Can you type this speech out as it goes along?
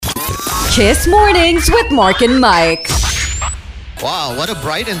Kiss Mornings with Mark and Mike. Wow, what a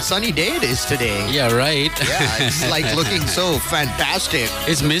bright and sunny day it is today. Yeah, right. Yeah, it's like looking so fantastic.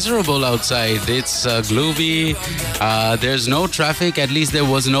 It's miserable outside. It's gloomy. There's no traffic. At least there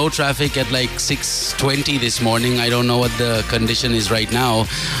was no traffic at like 6:20 this morning. I don't know what the condition is right now.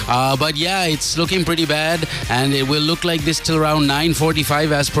 But yeah, it's looking pretty bad. And it will look like this till around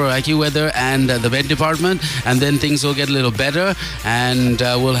 9:45 as per IQ Weather and the Met Department. And then things will get a little better. And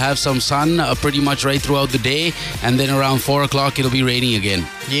we'll have some sun pretty much right throughout the day. And then around 4 o'clock, it'll be raining again.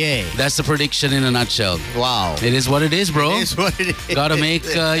 Yay. That's the prediction in a nutshell. Wow. It is what it is, bro. It is what it is. Gotta make,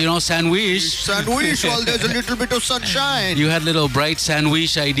 sandwich. Sandwich while there's a little bit of sunshine. You had a little bright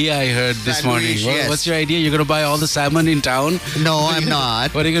sandwich idea, I heard this morning. Yes. What's your idea? You're gonna buy all the salmon in town? No, I'm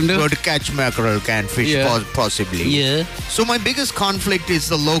not. What are you gonna do? Go to catch mackerel, can fish, Yeah. possibly. Yeah. So my biggest conflict is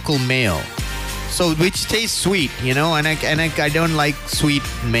the local mayo. So which tastes sweet, and I don't like sweet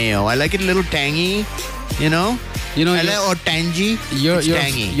mayo. I like it a little tangy, or tangy. It's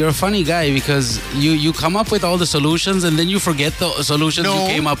tangy. You're a funny guy because you come up with all the solutions and then you forget the solutions you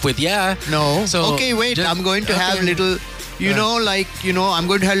came up with. Yeah. No. So okay, wait. I'm going to have little, I'm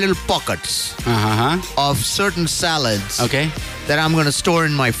going to have little pockets of certain salads. Okay. That I'm going to store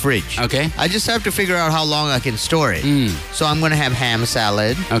in my fridge. Okay. I just have to figure out how long I can store it. So I'm going to have ham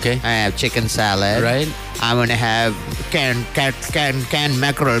salad. Okay. I have chicken salad. Right. I'm going to have canned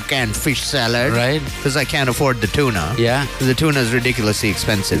mackerel, canned fish salad. Right. Because I can't afford the tuna. Yeah. Because the tuna is ridiculously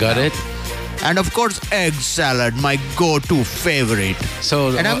expensive. Got now. it. And of course, egg salad, my go-to favorite.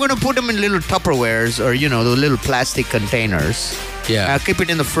 And I'm going to put them in little Tupperwares or, the little plastic containers. Yeah. I'll keep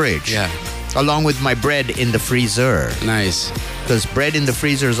it in the fridge. Yeah. Along with my bread in the freezer. Nice. Because bread in the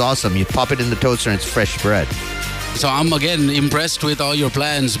freezer is awesome. You pop it in the toaster and it's fresh bread. So I'm again impressed with all your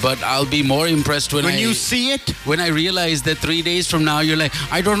plans, but I'll be more impressed when you see it. When I realize that 3 days from now you're like,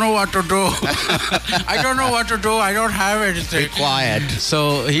 I don't know what to do. I don't know what to do. I don't have anything. Be quiet.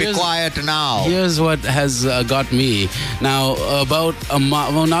 So be quiet now. Here's what has got me. Now, about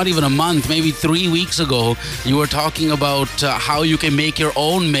not even a month, maybe 3 weeks ago, you were talking about how you can make your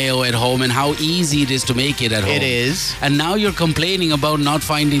own mayo at home and how easy it is to make it at home. It is. And now you're complaining about not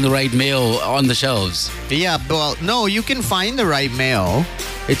finding the right mayo on the shelves. Yeah, well, no, you can find the right mayo.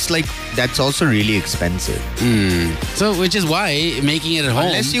 It's like, that's also really expensive. So, which is why making it at home.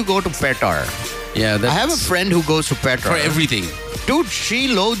 Unless you go to Petar. Yeah, I have a friend who goes to Petar. For everything. Dude, she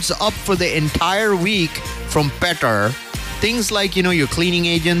loads up for the entire week from Petar. Things like, your cleaning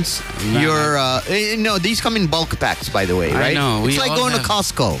agents, these come in bulk packs, by the way, right? I know. It's like going to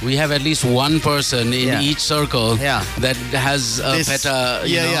Costco. We have at least one person in each circle that has a PETA,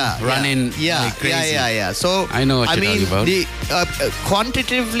 running like crazy. Yeah. So, I know what you're talking about.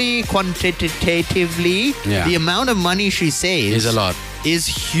 Quantitatively, the amount of money she saves is a lot. Is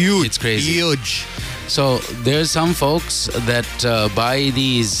huge. It's crazy. Huge. So there's some folks that buy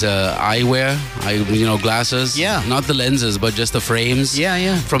these eyewear, glasses. Yeah. Not the lenses, but just the frames.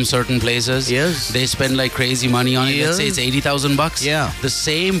 Yeah. From certain places. Yes. They spend like crazy money on it. Yes. Let's say it's $80,000. Yeah. The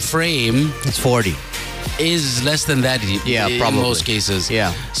same frame. It's 40. Is less than that in probably. most cases.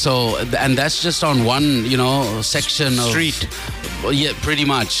 Yeah. So, and that's just on one, section of... Street. Yeah, pretty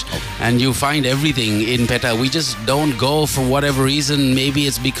much. And you find everything in PETA. We just don't go for whatever reason. Maybe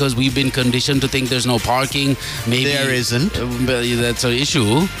it's because we've been conditioned to think there's no parking. Maybe there isn't. That's an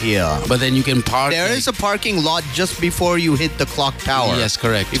issue. Yeah. But then you can park. There is a parking lot just before you hit the clock tower. Yes,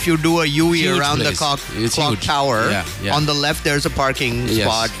 correct. If you do a U-E Huge around place. the clock huge. tower, Yeah. on the left there's a parking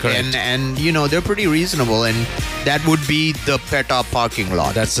spot. Correct. And they're pretty reasonable. And that would be the PETA parking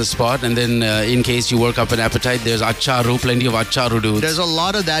lot. That's the spot. And then in case you work up an appetite, there's acharu, plenty of acharu dudes. There's a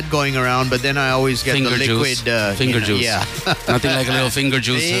lot of that going around, but then I always get finger the liquid... juice. Finger juice. Yeah. Nothing like a little finger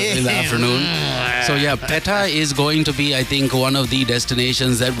juice in the afternoon. So yeah, PETA is going to be, I think, one of the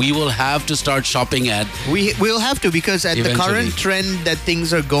destinations that we will have to start shopping at. We'll have to, because at the current trend that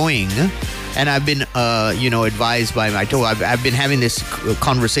things are going... And I've been, advised by I've been having this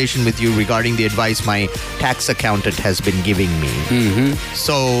conversation with you regarding the advice my tax accountant has been giving me. Mm-hmm.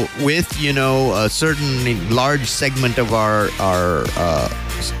 So with, a certain large segment of our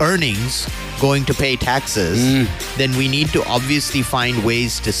earnings going to pay taxes, then we need to obviously find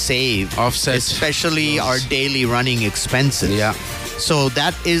ways to save. Offset. Especially our daily running expenses. Yeah. So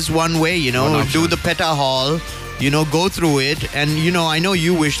that is one way, do the PETA haul. Go through it. And, I know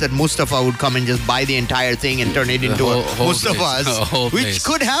you wish that Mustafa would come and just buy the entire thing and turn it into a Mustafa's, which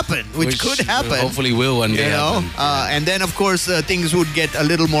could happen. Which could happen. Hopefully will one day happen. And then, of course, things would get a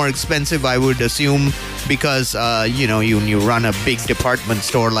little more expensive, I would assume, because, you run a big department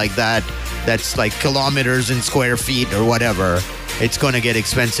store like that, that's like kilometers in square feet or whatever. it's going to get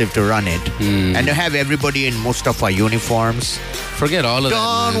expensive to run it. And to have everybody in Mustafa uniforms. Forget all of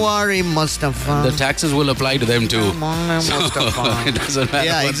that. Don't worry, Mustafa. The taxes will apply to them too. Mustafa. It doesn't matter.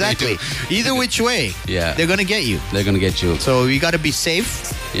 Yeah, what exactly. Either which way, they're going to get you. They're going to get you. So you got to be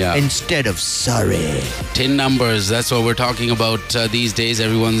safe instead of sorry. Tin numbers, that's what we're talking about these days.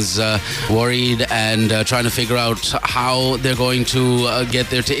 Everyone's worried and trying to figure out how they're going to get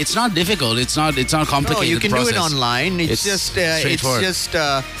their it's not difficult. It's not complicated. No, you can process. do it online. It's just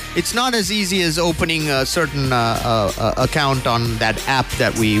it's not as easy as opening a certain account on that app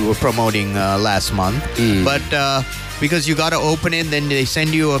that we were promoting last month. But because you got to open it, then they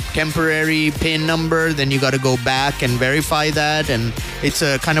send you a temporary PIN number, then you got to go back and verify that, and it's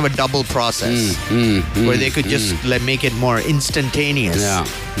a kind of a double process where they could just make it more instantaneous.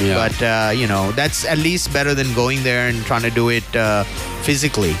 But that's at least better than going there and trying to do it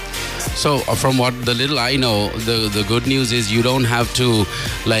physically. So from what the little I know, the good news is you don't have to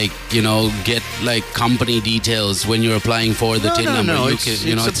get company details when you're applying for the TIN number. No, it's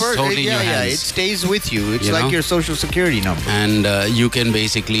totally in your hands. It stays with you. It's like your social security number. And you can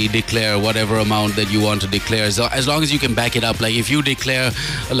basically declare whatever amount that you want to declare. So as long as you can back it up. Like if you declare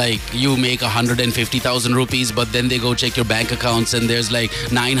you make 150,000 rupees, but then they go check your bank accounts and there's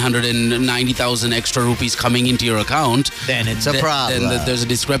 990,000 extra rupees coming into your account. Then it's a problem. Then there's a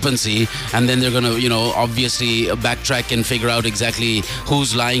discrepancy. And then they're going to, obviously backtrack and figure out exactly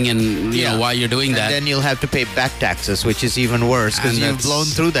who's lying and, why you're doing that. And then you'll have to pay back taxes, which is even worse because you've blown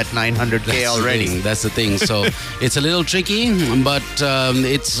through that 900K already. That's the thing. So it's a little tricky, but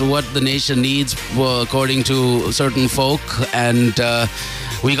it's what the nation needs, according to certain folk. And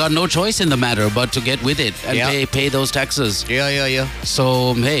we got no choice in the matter but to get with it and pay those taxes. Yeah.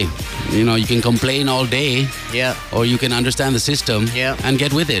 So, hey, you can complain all day. Yeah. Or you can understand the system and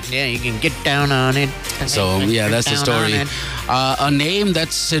get with it. Yeah, you can get down on it. So, that's the story. A name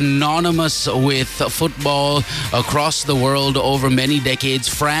that's synonymous with football across the world over many decades,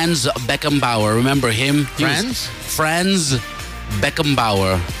 Franz Beckenbauer. Remember him? Franz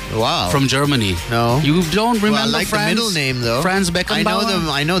Beckenbauer. Wow. From Germany. No. You don't remember I like Franz? the middle name though. Franz Beckenbauer?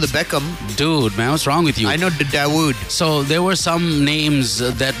 I know the Beckham. Dude, man, what's wrong with you? I know the Dawood. So there were some names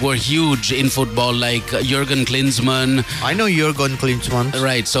that were huge in football, like Jurgen Klinsmann. I know Jurgen Klinsmann.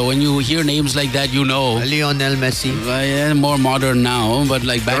 Right, so when you hear names like that, you know. Lionel Messi. More modern now, but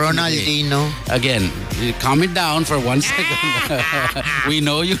back Ronaldinho. In the day. Again, calm it down for 1 second. We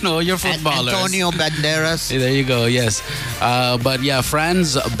know you know your footballers. Antonio Banderas. There you go, yes. But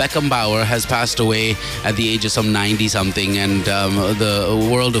Franz Beckenbauer has passed away at the age of some 90-something, and the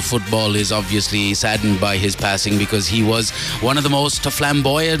world of football is obviously saddened by his passing because he was one of the most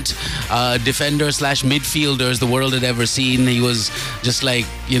flamboyant defenders / midfielders the world had ever seen. He was just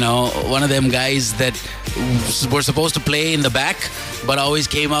one of them guys that were supposed to play in the back but always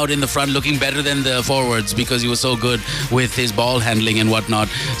came out in the front looking better than the forwards because he was so good with his ball handling and whatnot.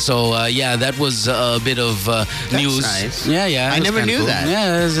 So that was a bit of news. Nice. Yeah. I never knew that.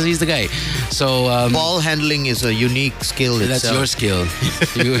 Yeah, he's the guy. So ball handling is a unique skill itself. That's your skill.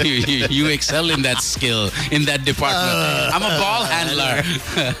 you you excel in that skill, in that department. I'm a ball handler.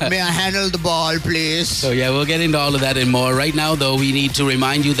 May I handle the ball, please? So we'll get into all of that and more. Right now, though, we need to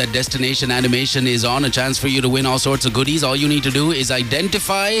remind you that Destination Animation is on, a chance for you to win all sorts of goodies. All you need to do is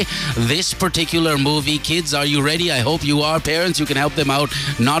identify this particular movie. Kids, are you ready? I hope you are. Parents, you can help them out.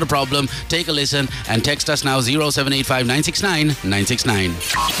 Not a problem. Take a listen and text us now 0785 969 969.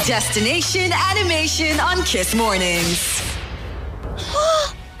 Destination Animation on Kiss Mornings.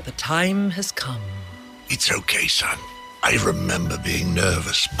 The time has come. It's okay, son. I remember being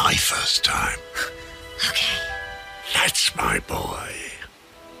nervous my first time. Okay. That's my boy.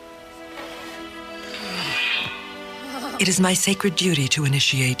 It is my sacred duty to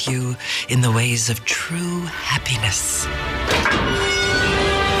initiate you in the ways of true happiness.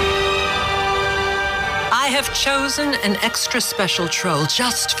 I have chosen an extra special troll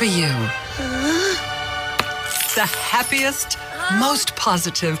just for you. The happiest, most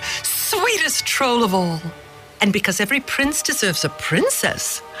positive, sweetest troll of all. And because every prince deserves a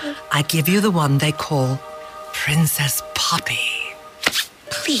princess, I give you the one they call Princess Poppy.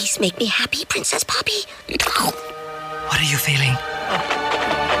 Please make me happy, Princess Poppy. What are you feeling?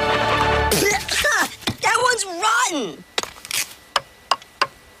 That one's rotten.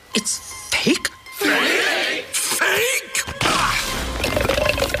 It's fake? Fake?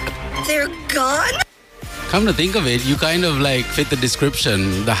 They're gone? Come to think of it, you kind of like fit the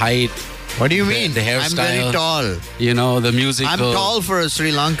description, the height. What do you mean? The hairstyle. I'm very tall. You know, the musical. I'm tall for a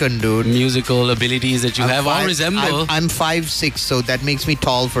Sri Lankan dude. Musical abilities that you have all resemble. I'm 5'6", so that makes me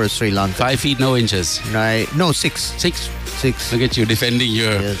tall for a Sri Lankan. 5 feet, no inches. Right? No, 6. 6. 6. Look at you defending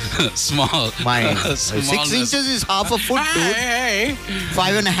your small. Mine. 6 inches is half a foot, dude. Hey.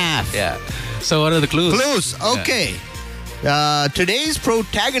 5.5. Yeah. So what are the clues? Clues. Okay. Today's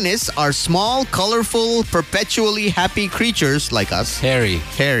protagonists are small, colorful, perpetually happy creatures like us.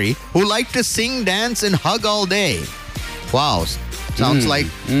 Harry, who like to sing, dance, and hug all day. Wow. Sounds like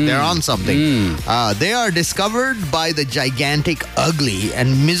they're on something. They are discovered by the gigantic, ugly,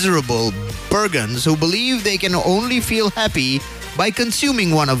 and miserable Bergens who believe they can only feel happy by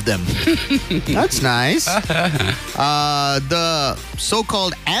consuming one of them. That's nice. The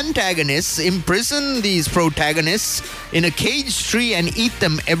so-called antagonists imprison these protagonists in a caged tree and eat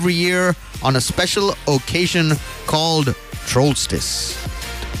them every year on a special occasion called Trollstice.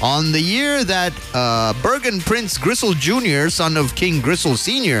 On the year that Bergen Prince Gristle Jr., son of King Gristle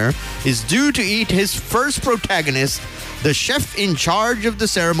Sr., is due to eat his first protagonist, the chef in charge of the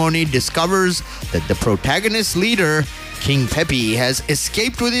ceremony discovers that the protagonist leader, King Peppy, has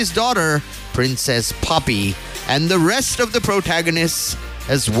escaped with his daughter, Princess Poppy, and the rest of the protagonists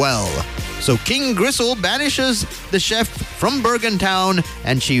as well. So King Gristle banishes the chef from Bergen Town,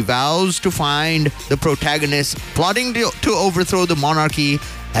 and she vows to find the protagonist plotting to overthrow the monarchy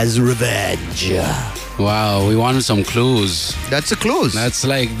as revenge. Wow, we wanted some clues. That's the clues. That's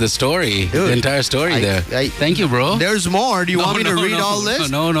like the story, Dude, the entire story there. Thank you, bro. There's more. Do you want me to read all this?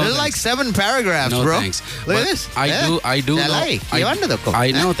 No, There's like 7 paragraphs, no, bro. Thanks. Look But at this. I do know.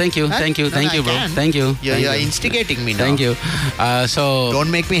 I know. Thank you, bro. Thank you. You're instigating me now. Thank you. So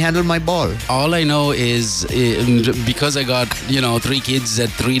don't make me handle my ball. All I know is because I got 3 kids at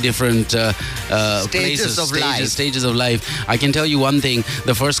 3 different stages of life. I can tell you one thing.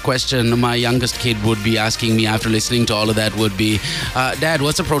 The first question my youngest kid would be asking me after listening to all of that would be, Dad,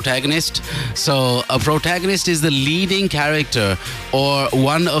 what's a protagonist? So a protagonist is the leading character or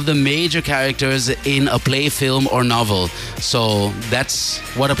one of the major characters in a play, film, or novel. So that's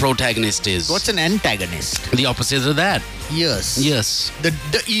what a protagonist is. What's an antagonist? The opposite of that. Yes.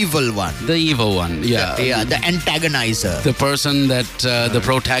 The evil one. The evil one, yeah. The antagonizer. The person that the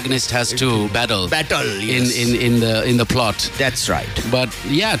protagonist has to battle. Yes. In the plot. That's right. But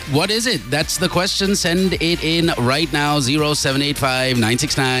yeah, what is it? That's the question. Send it in right now. 0785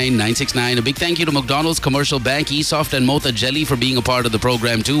 969 969. A big thank you to McDonald's, Commercial Bank, Esoft, and Motha Jelly for being a part of the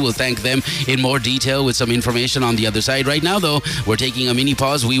program too. We'll thank them in more detail with some information on the other side. Right now though, we're taking a mini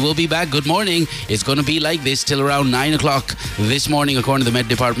pause. We will be back. Good morning. It's going to be like this till around 9 o'clock this morning according to the Met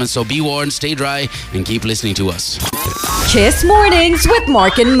Department. So be warned, stay dry, and keep listening to us. Kiss Mornings with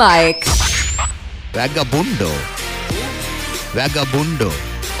Mark and Mike. Vagabundo.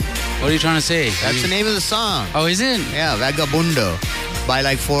 What are you trying to say? That's the name of the song. Oh, is it? Yeah, Vagabundo. By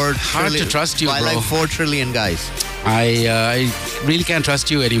like 4 Hard to trust you, by bro. like 4 trillion guys. I really can't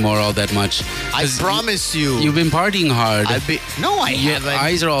trust you anymore all that much. I promise you. You've been partying hard. No, I Your haven't.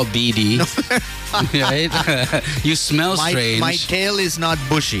 eyes are all beady. Right? You smell strange. My tail is not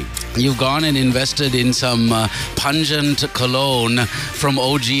bushy. You've gone and invested in some pungent cologne from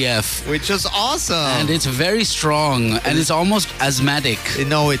OGF. Which was awesome. And it's very strong. And it's almost asthmatic.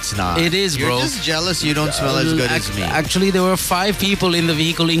 No, it's not. It is, bro. You're just jealous you don't smell as good as me. Actually, there were 5 people in the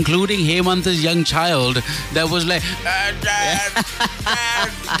vehicle, including Hemant's young child, that was like, Dad,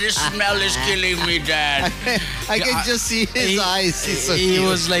 this smell is killing me, Dad. I can just see his eyes. He's so he cute.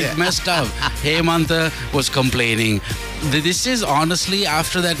 was like messed up. Hemanta was complaining. This is honestly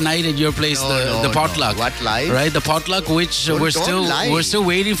after that night at your place, the potluck. What lie? Right, the potluck, which we're still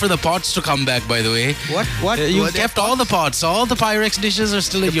waiting for the pots to come back. By the way, what? You kept all the pots, all the Pyrex dishes are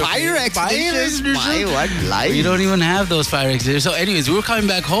still in your Pyrex dishes. My what lie? You don't even have those Pyrex dishes. So, anyways, we were coming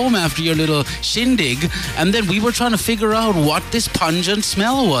back home after your little shindig, and then we were trying to figure out what this pungent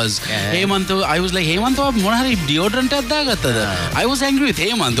smell was. Hemanta, I was like, Hemanta, deodorant I was angry with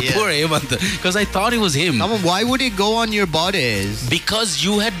Hemanta, poor Hemanta, because I thought it was him. Come on, why would it go on your bodies? Because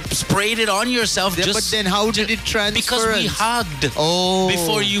you had sprayed it on yourself. Yeah, but then how did it transfer? Because we hugged. Oh.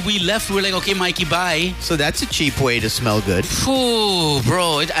 Before we left, we were like, okay, Mikey, bye. So that's a cheap way to smell good. Ooh,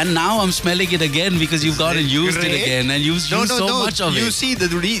 bro. And now I'm smelling it again because you've gone and used it again. And you've used so much of it. You see,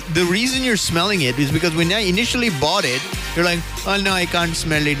 the reason you're smelling it is because when I initially bought it, you're like, oh no, I can't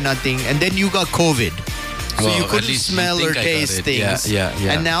smell it, nothing. And then you got COVID. So you at couldn't least you smell or think I got taste it. things.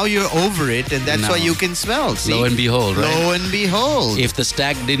 Yeah. And now you're over it, and that's Now. why you can smell. See? Lo and behold, right? Lo and behold. If the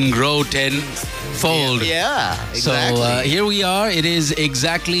stack didn't grow tenfold. Yeah, exactly. So here we are. It is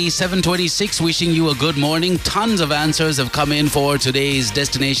exactly 7:26. Wishing you a good morning. Tons of answers have come in for today's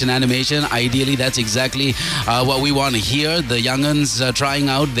destination animation. Ideally, that's exactly what we want to hear. The younguns trying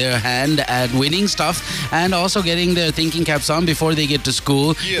out their hand at winning stuff and also getting their thinking caps on before they get to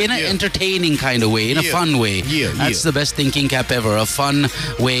school in an entertaining kind of way, in a fun way. That's the best thinking cap ever. A fun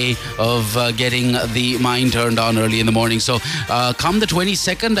way of getting the mind turned on early in the morning. So come the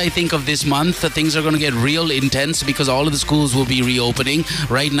 22nd, I think, of this month, things are going to get real intense because all of the schools will be reopening.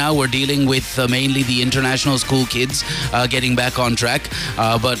 Right now, we're dealing with mainly the international school kids getting back on track.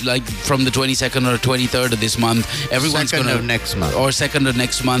 But like from the 22nd or 23rd of this month, everyone's going to... 2nd of next month. Or 2nd of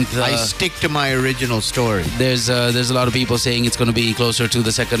next month. I stick to my original story. There's a lot of people saying it's going to be closer to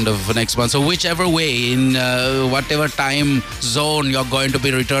the 2nd of next month. So whichever way, in whatever time zone you're going to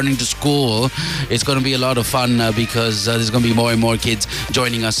be returning to school, it's going to be a lot of fun because there's going to be more and more kids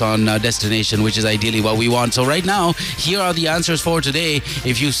joining us on Destination, which is ideally what we want. So right now, here are the answers for today.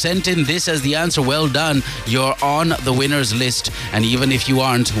 If you sent in this as the answer, well done. You're on the winners list. And even if you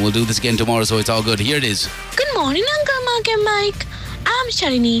aren't, we'll do this again tomorrow, so it's all good. Here it is. Good morning, Uncle Mark and Mike. I'm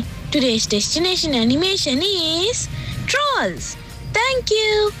Shalini. Today's destination animation is Trolls. Thank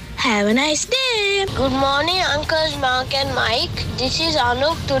you. Have a nice day. Good morning, Uncles Mark and Mike. This is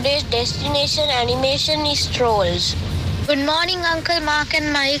Anup. Today's destination animation is Trolls. Good morning, Uncle Mark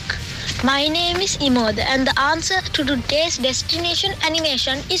and Mike. My name is Imod, and the answer to today's destination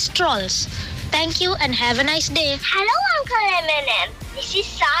animation is Trolls. Thank you and have a nice day. Hello, Uncle M&M. This is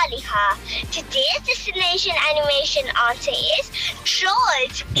Saliha. Today's destination animation answer is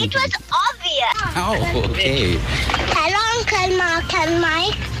Trolls. It was obvious. Oh, okay. Hello, Uncle Mark and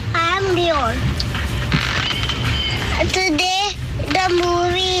Mike. I am Leon. Today, the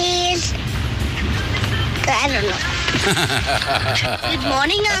movie is... I don't know. Good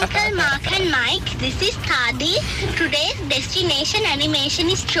morning, Uncle Mark and Mike. This is Tadi. Today's destination animation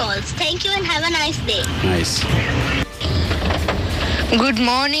is Trolls. Thank you and have a nice day. Nice. Good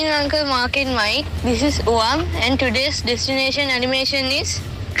morning, Uncle Mark and Mike. This is Uam, and today's destination animation is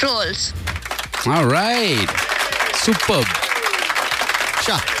Trolls. All right. Superb.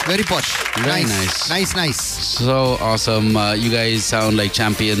 Sha, very posh. Very Nice. So awesome. You guys sound like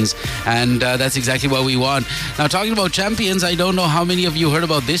champions. And that's exactly what we want. Now, talking about champions, I don't know how many of you heard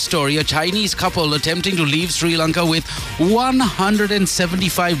about this story. A Chinese couple attempting to leave Sri Lanka with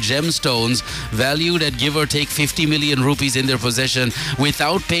 175 gemstones valued at give or take 50 million rupees in their possession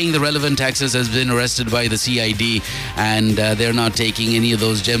without paying the relevant taxes has been arrested by the CID. And they're not taking any of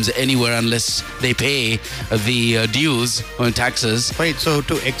those gems anywhere unless they pay the dues or taxes. Wait, so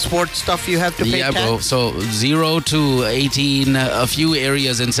to export stuff you have to pay tax? Bro. So 0 to 18, a few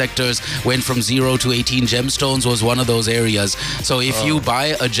areas and sectors went from 0 to 18. Gemstones was one of those areas. So if you buy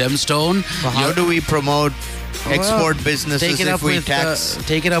a gemstone... Well, how do we promote export businesses if we tax?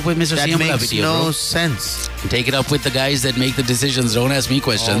 Take it up with Mr. That CM makes no sense. Take it up with the guys that make the decisions. Don't ask me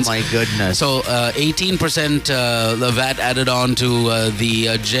questions. Oh my goodness. So 18% the VAT added on to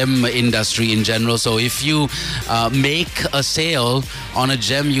the gem industry in general. So if you make a sale on a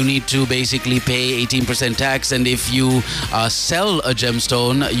gem, you need to basically pay 18% tax. And if you sell a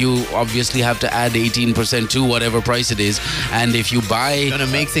gemstone, you obviously have to add 18% to whatever price it is. And if you buy... It's going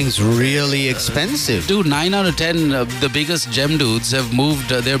to make things really expensive. Dude, 9 out of 10 the biggest gem dudes have moved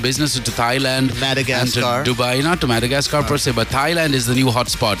their business to Thailand, Madagascar, and to Dubai. Not to Madagascar per se, but Thailand is the new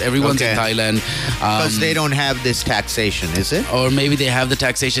hotspot. Everyone's in Thailand because they don't have this taxation, is it? Or maybe they have the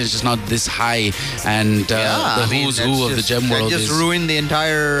taxation, it's just not this high. And the who's who of the gem world just ruined the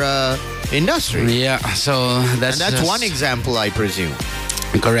entire industry. Yeah, so that's one example, I presume.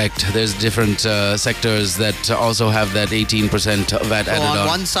 Correct. There's different sectors that also have that 18% VAT added on. On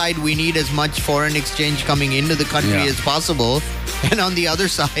one side, we need as much foreign exchange coming into the country as possible. And on the other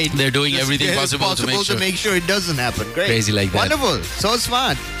side, they're doing everything possible to make sure it doesn't happen. Great. Crazy like that. Wonderful. So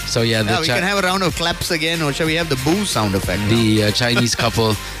smart. So yeah, we can have a round of claps again, or shall we have the boo sound effect? The Chinese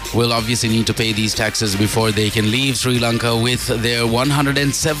couple will obviously need to pay these taxes before they can leave Sri Lanka with their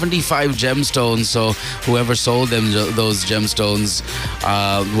 175 gemstones. So whoever sold them those gemstones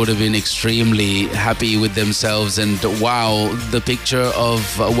would have been extremely happy with themselves. And wow, the picture of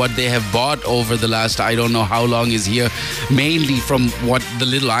what they have bought over the last I don't know how long is here. Mainly from what the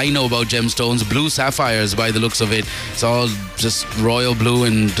little I know about gemstones, blue sapphires by the looks of it. It's all just royal blue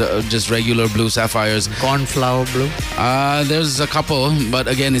and just regular blue sapphires. Cornflower blue? There's a couple, but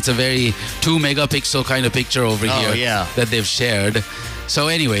again, it's a very 2 megapixel kind of picture over here that they've shared. So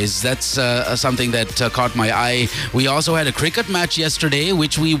anyways, that's something that caught my eye. We also had a cricket match yesterday,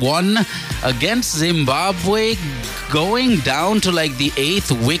 which we won against Zimbabwe, going down to like the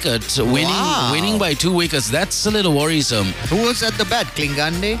 8th wicket, winning by 2 wickets. That's a little worrisome. Who was at the bat?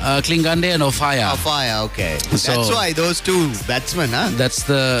 Klingande? Klingande and Ofaya. Ofaya, okay. So, that's why those two batsmen, huh? That's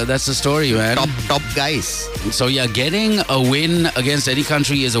the story, man. Top guys. So yeah, getting a win against any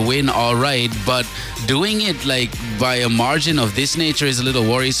country is a win, all right, but doing it like by a margin of this nature is a little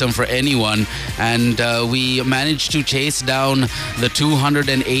worrisome for anyone. And we managed to chase down the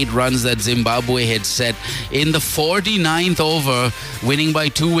 208 runs that Zimbabwe had set in the 49th over, winning by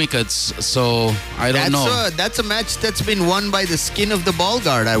 2 wickets. So I don't know. That's a match that's been won by the skin of the ball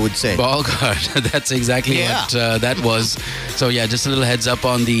guard, I would say. Ball guard. That's exactly what that was. So yeah, just a little heads up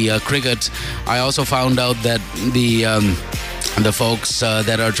on the cricket. I also found out that the folks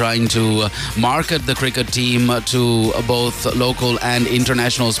that are trying to market the cricket team to both local and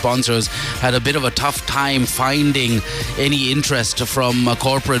international sponsors had a bit of a tough time finding any interest from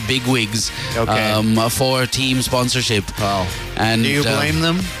corporate bigwigs for team sponsorship. Wow. And do you blame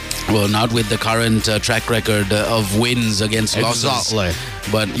them? Well, not with the current track record of wins against losses. Exactly.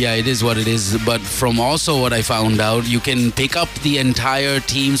 But yeah, it is what it is. But from also what I found out, you can pick up the entire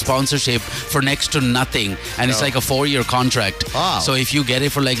team sponsorship for next to nothing. And it's like a 4-year contract. Wow. So if you get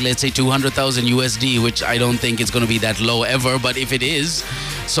it for like, let's say 200,000 USD, which I don't think it's going to be that low ever, but if it is,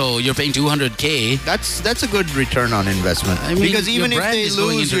 so you're paying 200K. That's a good return on investment. I mean, because even if they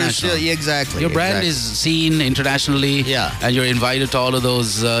lose, you're international. still exactly. Your brand is seen internationally. Yeah. And you're invited to all of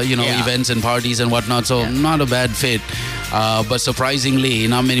those, events and parties and whatnot. So not a bad fit. But surprisingly,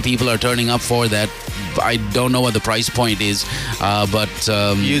 not many people are turning up for that. I don't know what the price point is, but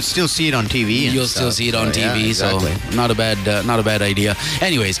you still see it on TV. You'll still see it on TV, exactly. So not a bad idea.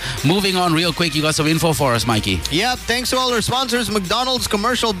 Anyways, moving on real quick. You got some info for us, Mikey? Yeah, thanks to all our sponsors: McDonald's,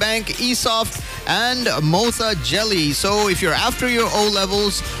 Commercial Bank, ESOFT, and Motha Jelly. So if you're after your O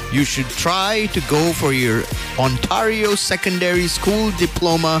levels, you should try to go for your Ontario Secondary School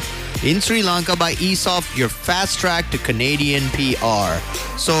Diploma in Sri Lanka by ESOFT, your fast track to Canadian PR.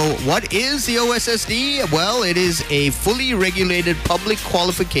 So what is the OSSD? Well, it is a fully regulated public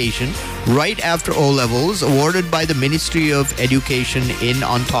qualification right after O-levels awarded by the Ministry of Education in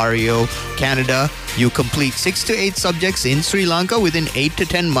Ontario, Canada. You complete 6 to 8 subjects in Sri Lanka within 8 to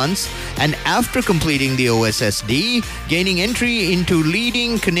 10 months, and after completing the OSSD, gaining entry into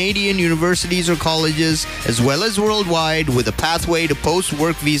leading Canadian universities or colleges, as well as worldwide, with a pathway to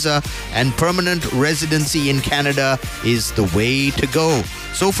post-work visa and permanent residency in Canada is the way to go.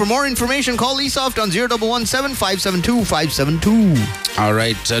 So for more information, call ESOFT on 0117 572 572. All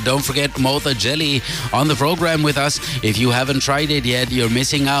right. Don't forget Motha Jelly on the program with us. If you haven't tried it yet, you're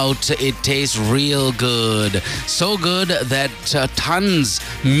missing out. It tastes real good. So good that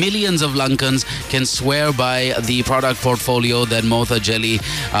millions of Lankans can swear by the product portfolio that Motha Jelly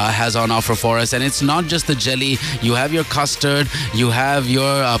has on offer for us. And it's not just the jelly. You have your custard, you have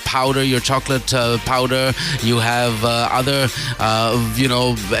your powder, your chocolate powder, you have other,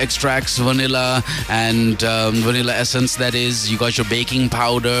 extracts, vanilla and vanilla essence, that is. You got your baking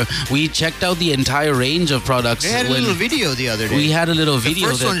powder. We checked out the entire range of products. We had a little video the other day. We had a little video.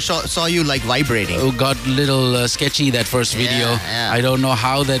 The first one saw you like vibrating. Got a little sketchy, that first video. Yeah. I don't know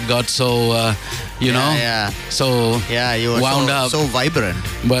how that got so, so you were wound up. So vibrant.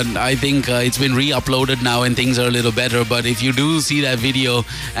 But I think it's been re-uploaded now and things are a little better. But if you do see that video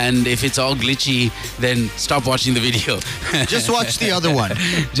and if it's all glitchy, then stop watching the video. Just watch the other one.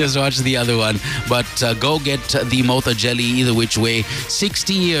 Just watch the other one. But go get the Motha Jelly either which way.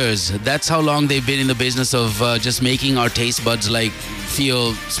 60 years. That's how long they've been in the business of just making our taste buds like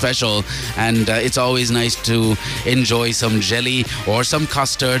feel special. And it's always nice to enjoy some jelly or some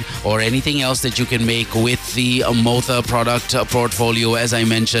custard or anything else that you can make with the Motha product portfolio. As I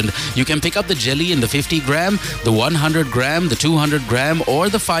mentioned, you can pick up the jelly in the 50 gram, the 100 gram, the 200 gram, or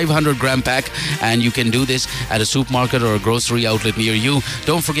the 500 gram pack. And you can do this at a supermarket or a grocery outlet near you.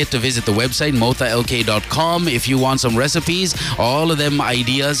 Don't forget to visit the website mothalk.com if you want some recipes. All of them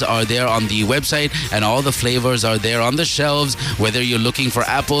ideas are there on the website, and all the flavors are there on the shelves, whether you're looking for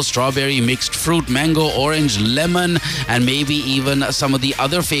apple, strawberry, mixed fruit, mango, orange, lemon, and maybe even some of the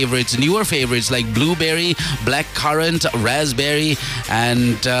other favorites, newer favorites like blueberry, black currant, raspberry,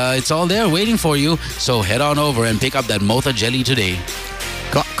 and it's all there waiting for you. So head on over and pick up that Motha Jelly today.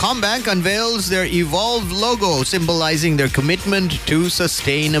 Combank unveils their Evolve logo, symbolizing their commitment to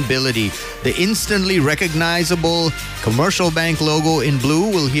sustainability. The instantly recognizable commercial bank logo in blue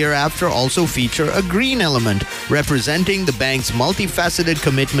will hereafter also feature a green element, representing the bank's multifaceted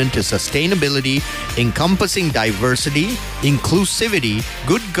commitment to sustainability, encompassing diversity, inclusivity,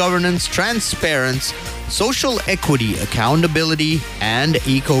 good governance, transparency, social equity, accountability, and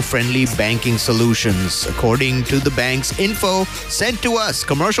eco-friendly banking solutions. According to the bank's info sent to us,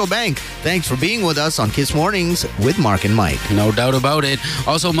 Commercial Bank, thanks for being with us on Kiss Mornings with Mark and Mike. No doubt about it.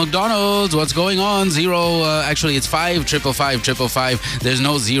 Also, McDonald's, what's going on? Actually, it's 55555. There's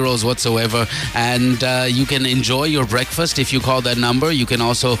no zeros whatsoever. And you can enjoy your breakfast if you call that number. You can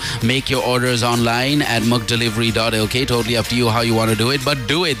also make your orders online at mcdelivery.lk. Totally up to you how you want to do it, but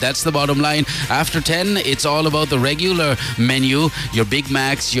do it. That's the bottom line. After 10, it's all about the regular menu, your Big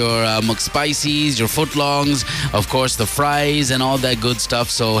Macs, your McSpicies, your footlongs, of course the fries and all that good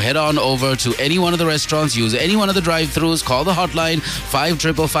stuff. So head on over to any one of the restaurants, use any one of the drive-thrus, call the hotline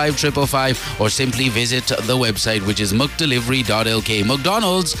 5555555, or simply visit the website, which is mcdelivery.lk.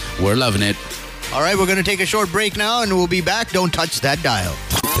 McDonald's, we're loving it. All right, we're going to take a short break now and we'll be back. Don't touch that dial.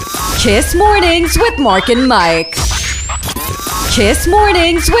 Kiss Mornings with Mark and Mike. Kiss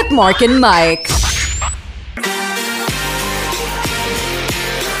Mornings with Mark and Mike.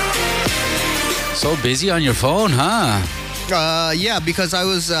 So busy on your phone, huh? Yeah, because I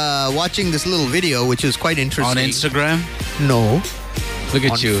was watching this little video, which is quite interesting. On Instagram? No. Look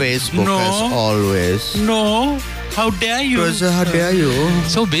at on you. Facebook, no. as always. No. How dare you? How dare you?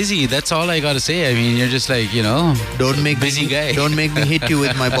 So busy. That's all I got to say. I mean, you're just like, you know, busy guy. Don't make me hit you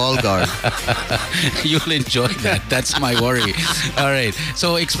with my ball guard. You'll enjoy that. That's my worry. All right.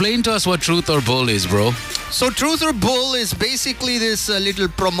 So explain to us what Truth or Bull is, bro. So Truth or Bull is basically this little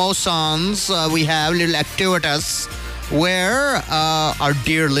promotions we have, little activities, where our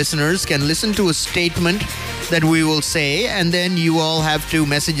dear listeners can listen to a statement that we will say, and then you all have to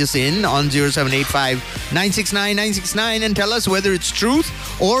message us in on 0785 969 969 and tell us whether it's truth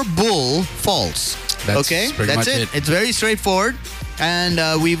or bull, false. That's That's it. It's very straightforward. And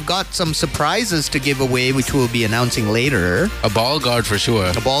we've got some surprises to give away, which we'll be announcing later. A ball guard for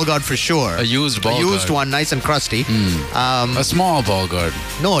sure. A ball guard for sure. A used ball guard. A used one, nice and crusty. A small ball guard.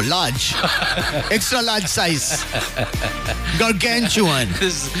 No, large. Extra large size. Gargantuan.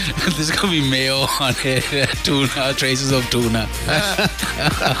 This is going to be mayo on it. Tuna, traces of tuna.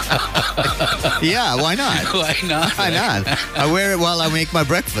 Yeah, why not? Why not? Why not? I wear it while I make my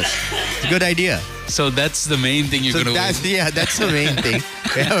breakfast. It's a good idea. So that's the main thing you're going to win. Yeah, that's the main thing.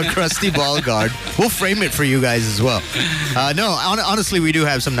 We have a crusty ball guard. We'll frame it for you guys as well. Honestly, we do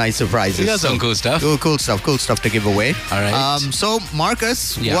have some nice surprises. We got some cool stuff. Cool stuff to give away. All right. So,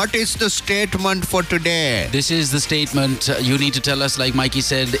 Marcus, what is the statement for today? This is the statement. You need to tell us, like Mikey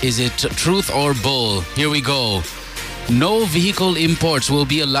said, is it truth or bull? Here we go. No vehicle imports will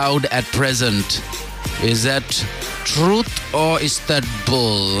be allowed at present. Is that truth or is that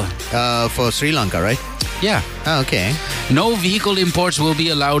bull? For Sri Lanka, right? Yeah. Oh, okay. No vehicle imports will be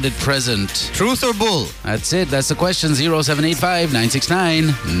allowed at present. Truth or bull? That's it. That's the question. 0785 969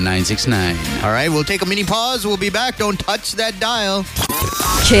 969. All right, we'll take a mini pause. We'll be back. Don't touch that dial.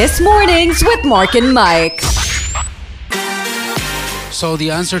 Kiss Mornings with Mark and Mike. So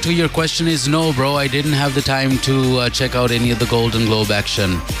the answer to your question is no, bro. I didn't have the time to check out any of the Golden Globe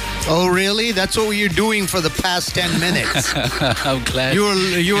action. Oh, really? That's what you're doing for the past 10 minutes. I'm glad.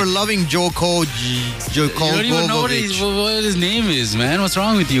 You were loving Joko. You don't even know what his name is, man. What's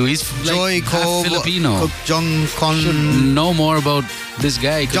wrong with you? He's like half Filipino. Jong Kon. Should know more about this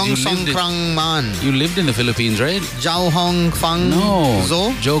guy. Jong Song Krang Man. You lived in the Philippines, right? Zhao Hong Fang. No.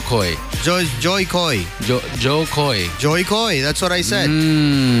 Zo? Joe Coy. Joy Coy. Joe Coy. Joy Coy. That's what I said.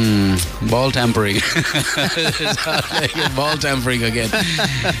 Ball tampering. Ball tampering again.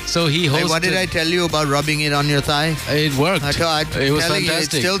 So he hosted. Hey, what did I tell you about rubbing it on your thigh? It worked. It was fantastic.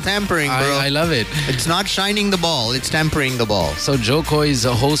 It's still tampering, bro. I love it. It's not shining the ball. It's tampering the ball. So Joe Coy's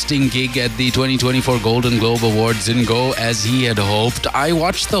hosting gig at the 2024 Golden Globe Awards didn't go as he had hoped. I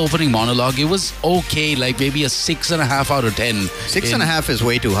watched the opening monologue. It was okay, like maybe a 6.5 out of 10. 6.5 is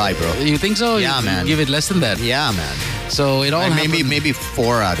way too high, bro. You think so? Yeah, man. Give it less than that. Yeah, man. So it all maybe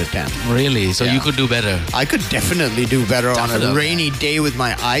 4 out of 10. Really? So you could do better. I could definitely do better on a rainy day with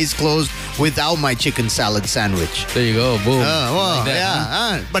my eyes closed without my chicken salad sandwich. There you go. Boom. Like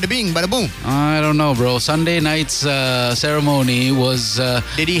that, Bada bing, bada boom. I don't know, bro. Sunday night's ceremony was...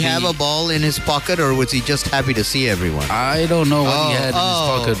 Did he have a ball in his pocket or was he just happy to see everyone? I don't know what he had in his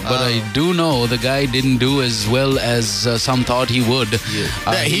pocket, but I do know the guy didn't do as well as some thought he would.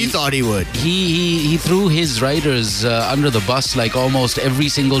 He thought he would. He threw his riders under the bus like almost every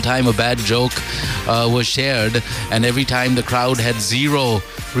single time a bad joke was shared, and every time the crowd had zero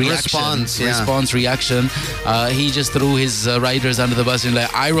reaction, reaction, he just threw his writers under the bus and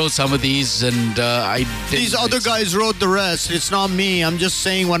like, I wrote some of these and these other guys wrote the rest. It's not me. I'm just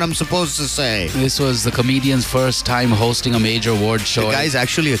saying what I'm supposed to say. This was the comedian's first time hosting a major award show. The guy's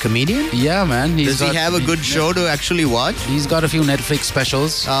actually a comedian? Yeah, man. Does he have a good show to actually watch? He's got a few Netflix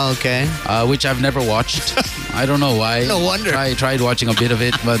specials. Oh, okay. Which I've never watched. I don't know why. No wonder. I tried watching a bit of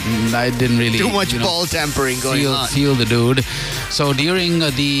it, but I didn't really... Too much ball tampering going on. Feel the dude. So during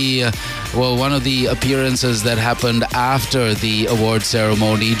one of the appearances that happened after the award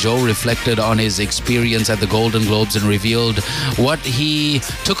ceremony, Joe reflected on his experience at the Golden Globes and revealed what he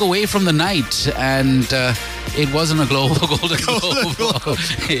took away from the night, and it wasn't a Golden Globe.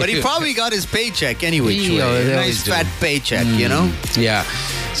 But he probably got his paycheck anyway. Nice fat paycheck, you know? Yeah.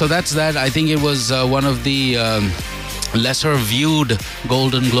 So that's that. I think it was one of the lesser viewed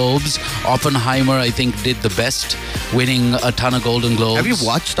Golden Globes. Oppenheimer, I think, did the best, winning a ton of Golden Globes. Have you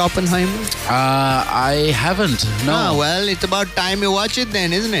watched Oppenheimer? I haven't. No. Ah, well, it's about time you watch it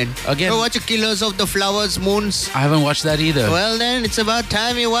then, isn't it? Again. You watch Killers of the Flowers Moons. I haven't watched that either. Well, then it's about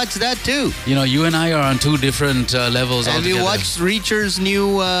time you watch that too. You know, you and I are on two different levels altogether. Have you watched Reacher's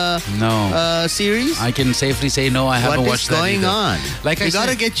new series? I can safely say no, I haven't watched that either. What is going on? Like you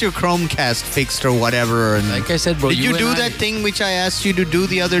gotta get your Chromecast fixed or whatever. And like I said, bro, did you do that thing which I asked you to do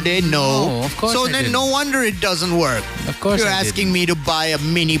the other day? No. Of course So I then didn't. no wonder it doesn't work. Of course You're I asking me to buy a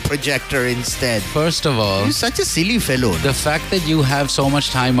mini projector instead. First of all, you're such a silly fellow. The fact that you have so much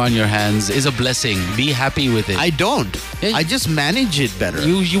time on your hands is a blessing. Be happy with it. I don't. Yeah, I just manage it better.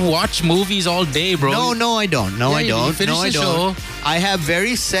 You watch movies all day, bro. No, I don't. No, I don't. You finish I the don't. show. I have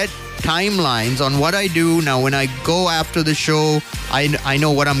very set timelines on what I do. Now, when I go after the show, I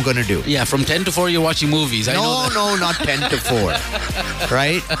know what I'm going to do. Yeah, from 10 to 4, you're watching movies. I know that. No, not 10 to 4.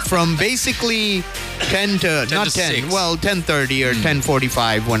 Right? From basically 10 to, not 10, 6. well, 10:30 or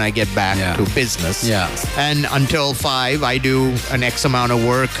 10:45 when I get back to business. Yeah. And until 5, I do an X amount of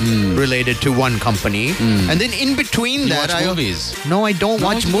work related to one company. And then in between watch movies? No, I don't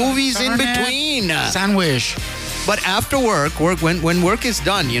watch movies in between. Sandwich. But after work, when work is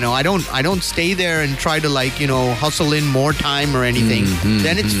done, I don't stay there and try to hustle in more time or anything.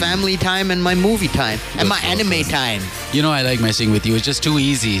 Then it's family time and my movie time and my anime time. You know, I like messing with you. It's just too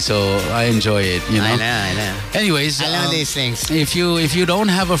easy, so I enjoy it. You know. I know. Anyways, I love these things. If you don't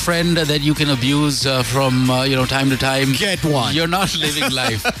have a friend that you can abuse from time to time, get one. You're not living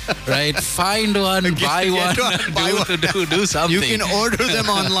life, right? Find one, buy one, do something. You can order them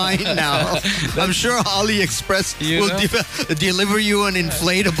online now. I'm sure AliExpress will deliver you an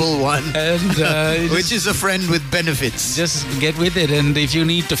inflatable one, and which is a friend with benefits. Just get with it, and if you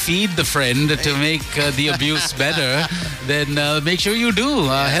need to feed the friend to make the abuse better, then make sure you do.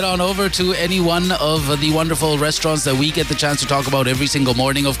 Head on over to any one of the wonderful restaurants that we get the chance to talk about every single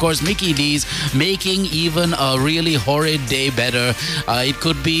morning. Of course, Miikke D's, making even a really horrid day better. It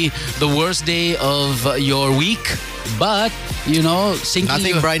could be the worst day of your week, but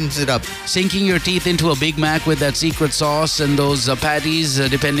nothing brightens it up. Sinking your teeth into a Big Mac with that secret sauce and those patties,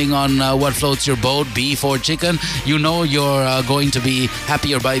 depending on what floats your boat, beef or chicken, you're going to be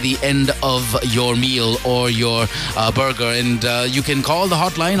happier by the end of your meal or your burger. And you can call the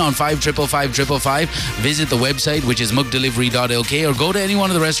hotline on 555-555. Visit the website, which is mukdelivery.lk, or go to any one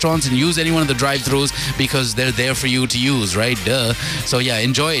of the restaurants and use any one of the drive-thrus because they're there for you to use, right? Duh. So yeah,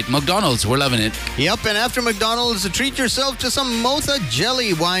 enjoy it. McDonald's, we're loving it. Yep, and after McDonald's, treat yourself to some Motha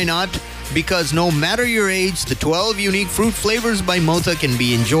jelly. Why not? Because no matter your age, the 12 unique fruit flavors by Motha can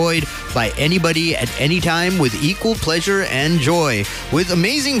be enjoyed by anybody at any time with equal pleasure and joy. With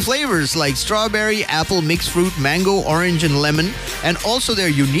amazing flavors like strawberry, apple, mixed fruit, mango, orange, and lemon, and also their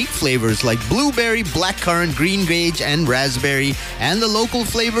unique flavors like blueberry, blackcurrant, green gage, and raspberry, and the local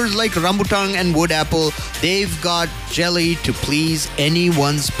flavors like rambutan and wood apple. They've got jelly to please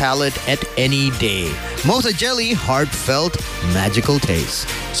anyone's palate at any day. Motha jelly, heartfelt, magical taste.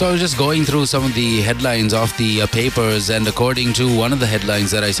 So I was just going through some of the headlines off the papers, and according to one of the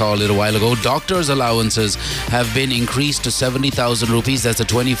headlines that I saw a little while ago, doctors' allowances have been increased to 70,000 rupees. That's a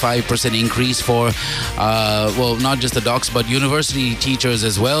 25% increase for, not just the docs, but university teachers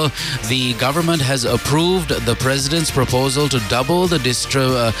as well. The government has approved the president's proposal to double the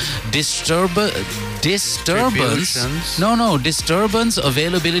disturbance,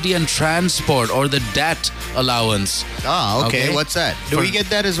 availability, and transport, or the DAT allowance. Ah, okay. What's that? Do we get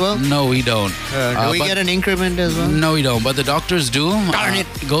that as well? No, we don't. Do we get an increment as well? No, we don't. But the doctors do. Darn it.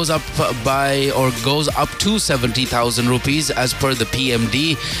 Goes up to 70,000 rupees as per the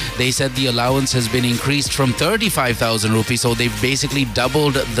PMD. They said the allowance has been increased from 35,000 rupees. So they've basically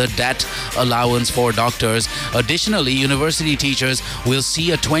doubled the DAT allowance for doctors. Additionally, university teachers will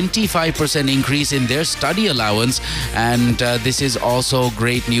see a 25% increase in their study allowance. And this is also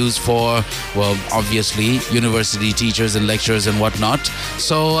great news for, well, obviously, university teachers and lecturers and whatnot.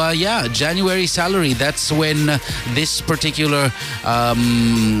 So, January salary, that's when this particular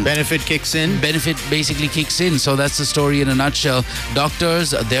benefit kicks in. Benefit basically kicks in. So that's the story in a nutshell.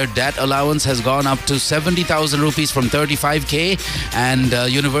 Doctors, their DAT allowance has gone up to 70,000 rupees from 35K. And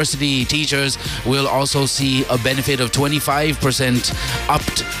university teachers will also see a benefit of 25%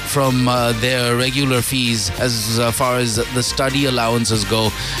 upped from their regular fees as far as the study allowances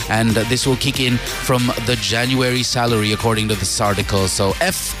go. And this will kick in from the January salary, according to this article. So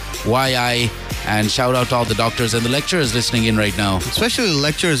FYI, and shout out to all the doctors and the lecturers listening in right now. Especially the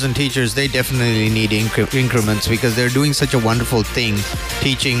lecturers and teachers, they definitely need increments because they're doing such a wonderful thing,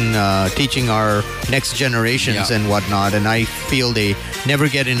 teaching our next generations and whatnot. And I feel they never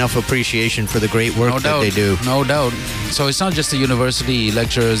get enough appreciation for the great work that they do. No doubt. So it's not just the university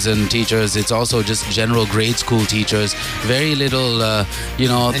lecturers and teachers, it's also just general grade school teachers. Very little, and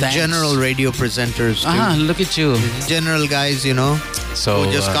thanks. General radio presenters too. Look at you. General guys, so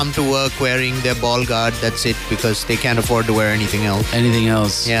who just come to work wearing their ball guard, that's it, because they can't afford to wear anything else. Anything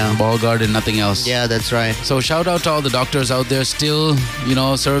else. Yeah. Ball guard and nothing else. Yeah, that's right. So shout out to all the doctors out there still,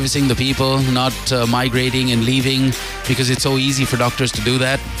 servicing the people, not migrating and leaving, because it's so easy for doctors to do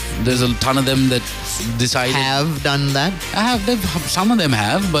that. There's a ton of them that decided... Have done that? Some of them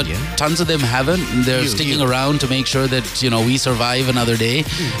have, but tons of them haven't. They're sticking around to make sure that, we survive another day.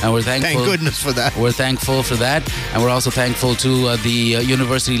 And we're thankful. Thank goodness for that. We're thankful for that. And we're also thankful to the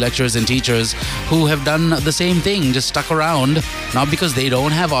university lecturers and teachers who have done the same thing, just stuck around, not because they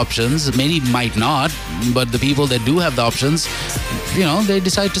don't have options, many might not, but the people that do have the options, they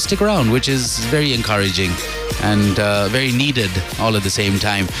decide to stick around, which is very encouraging and very needed all at the same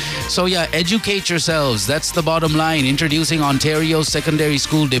time. So educate yourselves. That's the bottom line. Introducing Ontario's secondary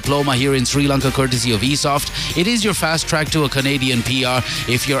school diploma here in Sri Lanka, courtesy of eSoft. It is your fast track to a Canadian PR.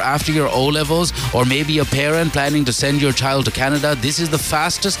 If you're after your O-levels or maybe a parent planning to send your child to Canada, this is the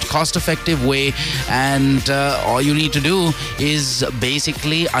fastest, cost-effective way. And all you need to do is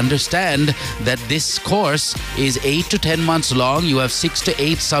basically understand that this course is 8 to 10 months long. You have 6 to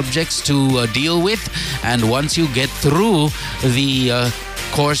 8 subjects to deal with. And once you get through the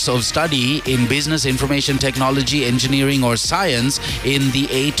course of study in business, information technology, engineering, or science in the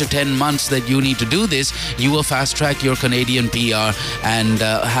 8 to 10 months that you need to do this, you will fast track your Canadian PR and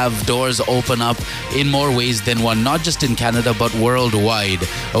have doors open up in more ways than one, not just in Canada, but worldwide.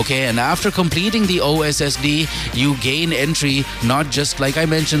 Okay, and after completing the OSSD, you gain entry, not just like I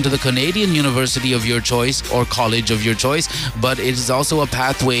mentioned, to the Canadian university of your choice or college of your choice, but it is also a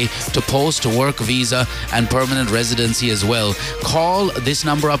pathway to post-work visa and permanent residency as well. Call this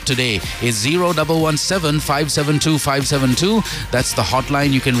number up today. It's 0117-572-572. That's the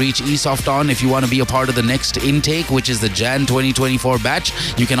hotline you can reach eSoft on if you want to be a part of the next intake, which is the Jan 2024 batch.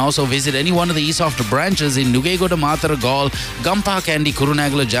 You can also visit any one of the eSoft branches in Nugegoda, Mataragal, Gampa, Kandy,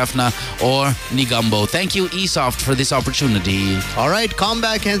 Kurunagala, Jaffna, or Nigambo. Thank you, eSoft, for this opportunity. All right,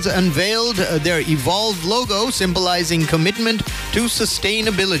 Combank has unveiled their Evolve logo, symbolizing commitment to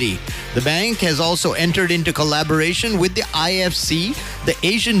sustainability. The bank has also entered into collaboration with the IFC, the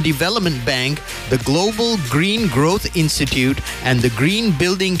Asian Development Bank, the Global Green Growth Institute, and the Green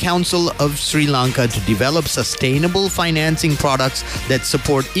Building Council of Sri Lanka to develop sustainable financing products that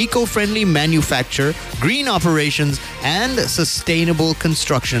support eco-friendly manufacture, green operations, and sustainable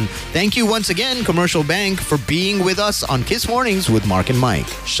construction. Thank you once again, Commercial Bank, for being with us on Kiss Mornings with Mark and Mike.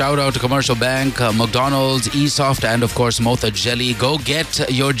 Shout out to Commercial Bank, McDonald's, eSoft, and of course Motha Jelly. Go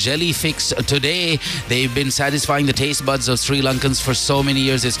get your jelly fix today. They've been satisfying the taste buds of Sri Lankans for so many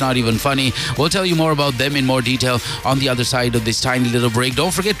years, it's not even funny. We'll tell you more about them in more detail on the other side of this tiny little break.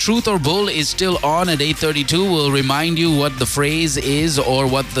 Don't forget, Truth or Bull is still on at 8:32. We'll remind you what the phrase is or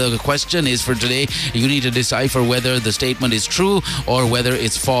what the question is for today. You need to decipher whether the statement is true or whether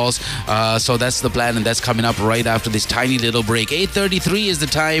it's false. So that's the plan, and that's coming up right after this tiny little break. 8:33 is the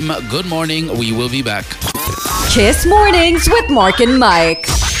time. Good morning. We will be back. Kiss Mornings with Mark and Mike.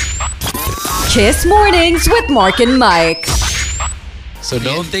 Kiss Mornings with Mark and Mike. So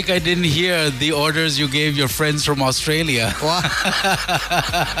don't think I didn't hear the orders you gave your friends from Australia. What?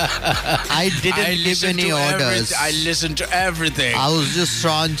 I didn't give any orders. I listened to everything. I was just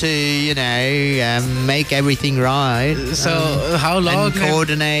trying to, make everything right. So how long? And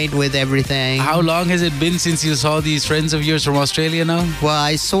coordinate with everything. How long has it been since you saw these friends of yours from Australia now? Well,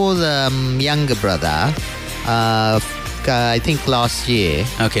 I saw the younger brother, I think last year.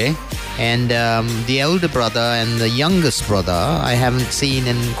 Okay. And the elder brother and the youngest brother, I haven't seen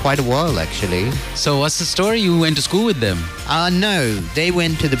in quite a while, actually. So what's the story? You went to school with them? No, they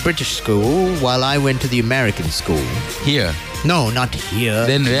went to the British school while I went to the American school. Here? No, not here.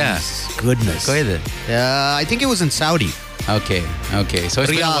 Then where? Goodness. I think it was in Saudi. Okay. So it's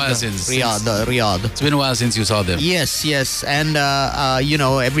been a while since. Riyadh. It's been a while since you saw them. Yes. And,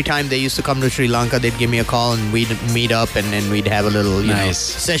 every time they used to come to Sri Lanka, they'd give me a call and we'd meet up and then we'd have a little,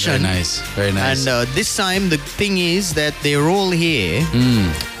 session. Very nice. And this time, the thing is that they're all here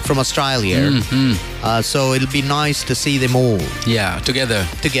from Australia. So it'll be nice to see them all. Yeah, together.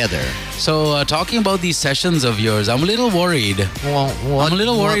 So talking about these sessions of yours, I'm a little worried. Well, I'm a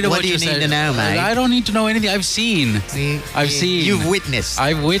little worried about what do you need to know, mate? I don't need to know anything. I've seen. You've witnessed.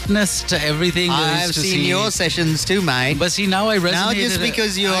 I've witnessed everything. I've seen your sessions too, mate. But see, now I resonate. Now just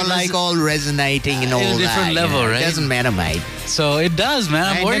because you're all resonating and all that. At a different level, right? It doesn't matter, mate. So it does, man.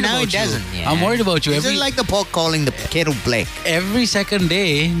 I'm worried about you. It doesn't. Yeah. I'm worried about you. It's like the pot calling the kettle black. Every second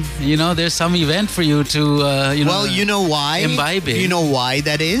day, there's some event for you to, Well, you know why? Imbibe it. You know why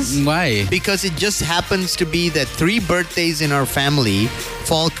that is? Why? Because it just happens to be that 3 birthdays in our family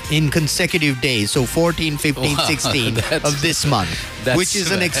fall in consecutive days. So 14, 15, 16 of this month, which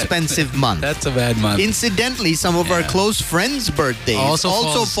is an expensive month. That's a bad month. Incidentally, some of our close friends' birthdays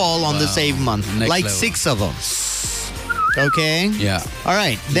also fall on the same month. Like level. 6 of them. Okay? Yeah. All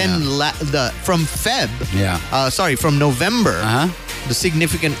right. Then from from November, the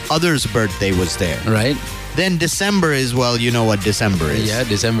significant other's birthday was there. Right. Then December is, well, you know what December is. Yeah,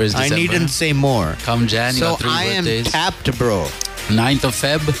 December is December. I needn't say more. Come Jan, you got 3 birthdays. So I am tapped, bro. 9th of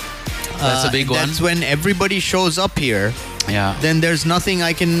Feb. That's a big one. That's when everybody shows up here. Yeah. Then there's nothing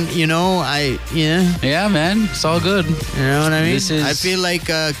I can, Yeah, man. It's all good. You know what I mean? I feel like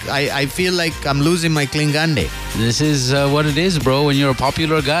I feel like I'm losing my Klingande. This is what it is, bro. When you're a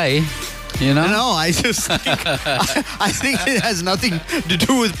popular guy. No, I just think, I think it has nothing to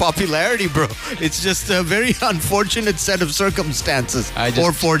do with popularity, bro. It's just a very unfortunate set of circumstances,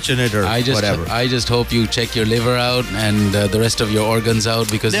 or fortunate, or whatever. I just hope you check your liver out and the rest of your organs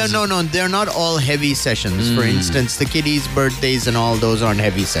out, because they're not all heavy sessions. For instance, the kiddies' birthdays and all those aren't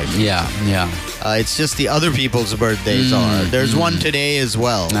heavy sessions. Yeah. It's just the other people's birthdays are. There's one today as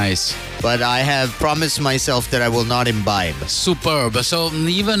well. Nice. But I have promised myself that I will not imbibe. Superb. So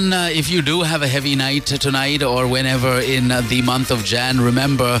even if you do have a heavy night tonight or whenever in the month of Jan,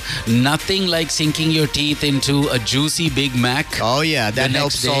 remember, nothing like sinking your teeth into a juicy Big Mac. Oh yeah, that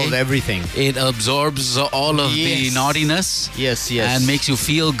helps solve everything. It absorbs all of the naughtiness. Yes. And makes you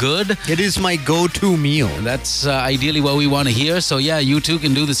feel good. It is my go-to meal. That's ideally what we want to hear. So yeah, you too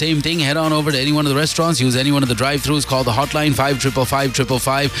can do the same thing. Head on over to any one of the restaurants. Use any one of the drive-thrus. Call the hotline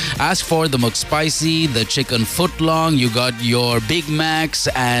 555-555. Ask for the McSpicy, the chicken footlong. You got your Big Macs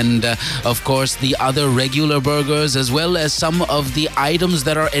and of course the other regular burgers, as well as some of the items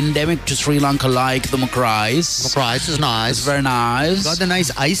that are endemic to Sri Lanka, like the McRice. McRice is nice. It's very nice. Got the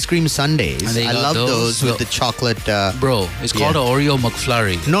nice ice cream sundaes. I love those with the chocolate. Bro, it's called an Oreo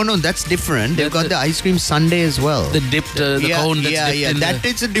McFlurry. No, that's different. They've got the ice cream sundae as well. The dipped, the cone that's dipped in that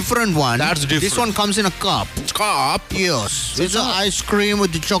is a different one. That's different. This one comes in a cup. Cup? Yes. It's an ice cream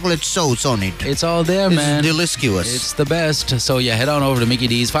with the chocolate sauce on it. It's all there, man. It's delicious. It's the best. So yeah, head on over to Mickey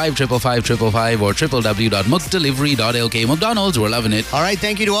D's 555-555 or www.mukdelivery.lk. McDonald's, we're loving it. All right,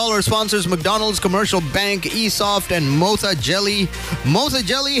 thank you to all our sponsors, McDonald's, Commercial Bank, eSoft, and Motha Jelly. Motha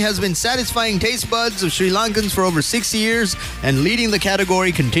Jelly has been satisfying taste buds of Sri Lankans for over 6 years and leading the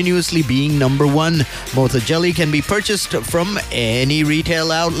category, continuously being number 1. Motha Jelly can be purchased from any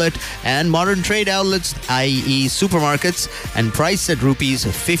retail outlet and modern trade outlets, i.e. supermarkets, and priced at rupees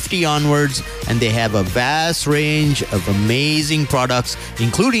 50 onwards. And they have a vast range of amazing products,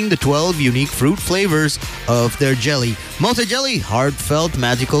 including the 12 unique fruit flavors of their jelly. Motha Jelly, heartfelt,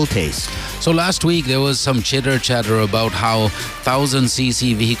 magical taste. So last week there was some chitter-chatter about how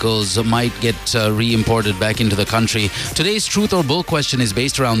 1,000cc vehicles might get re-imported back into the country. Today's truth or bull question is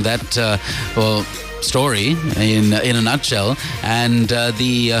based around that, story in a nutshell. And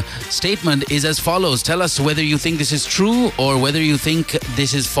the statement is as follows. Tell us whether you think this is true or whether you think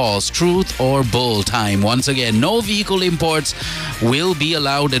this is false. Truth or bull time. Once again, no vehicle imports will be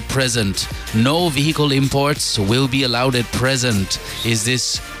allowed at present. No vehicle imports will be allowed at present. Is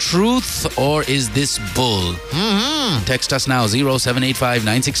this truth or is this bull? Text us now, 0785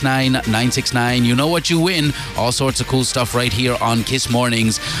 969 969. You know what you win. All sorts of cool stuff right here on Kiss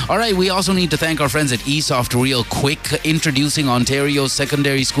Mornings. All right, we also need to thank our friends at eSoft real quick. Introducing Ontario's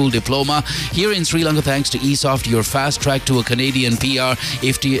secondary school diploma. Here in Sri Lanka, thanks to eSoft, you're fast track to a Canadian PR.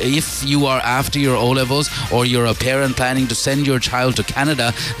 If you are after your O-levels or you're a parent planning to send your child to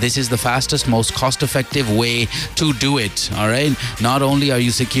Canada, this is the fastest, most cost-effective way to do it. All right? Not only are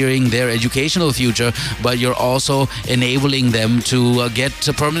you securing their educational future, but you're also enabling them to get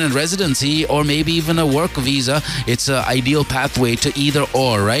a permanent residency or maybe even a work visa. It's an ideal pathway to either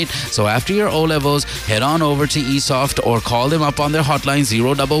or, right? So after your O-levels, head on over to eSoft or call them up on their hotline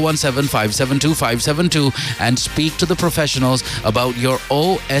 0117 572 572 and speak to the professionals about your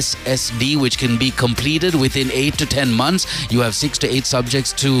OSSD, which can be completed within 8 to 10 months. You have 6 to 8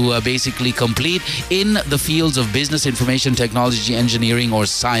 subjects to basically complete in the fields of business, information technology, engineering, or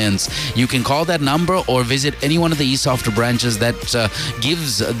science. You can call that number or visit any one of the eSoft branches that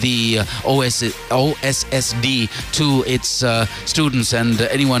gives the OSSD to its students and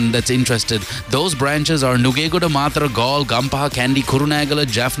anyone that's interested. Those branches are Nugegoda, Matra, Gaul, Gampaha, Kandy, Kurunagala,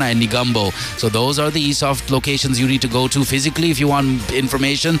 Jaffna, and Negombo. So those are the eSoft locations you need to go to physically if you want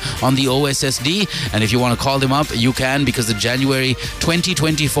information on the OSSD. And if you want to call them up, you can, because the January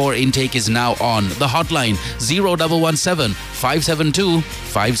 2024 intake is now on. The hotline 0117 572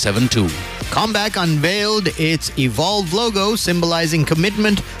 572. Comback unveiled its Evolve logo, symbolizing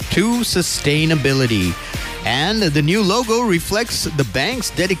commitment to sustainability. And the new logo reflects the bank's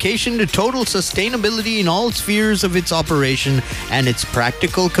dedication to total sustainability in all spheres of its operation and its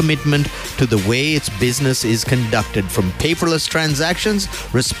practical commitment to the way its business is conducted, from paperless transactions,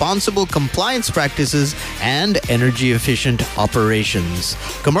 responsible compliance practices, and energy-efficient operations.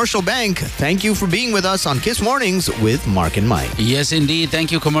 Commercial Bank, thank you for being with us on Kiss Mornings with Mark and Mike. Yes, indeed.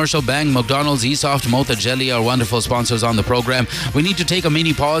 Thank you, Commercial Bank, McDonald's, eSoft, Mota Jelly, our wonderful sponsors on the program. We need to take a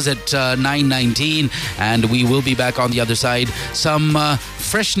mini pause at 9:19, and we will be back on the other side. Some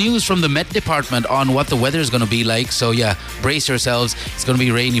fresh news from the Met Department on what the weather is going to be like. So yeah, brace yourselves. It's going to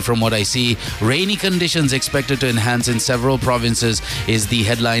be rainy from what I see. Rainy conditions expected to enhance in several provinces is the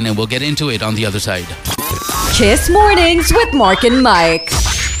headline, and we'll get into it on the other side. Kiss Mornings with Mark and Mike.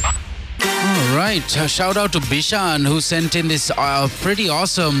 All right. Shout out to Bishan, who sent in this pretty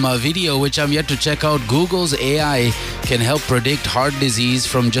awesome video, which I'm yet to check out. Google's AI can help predict heart disease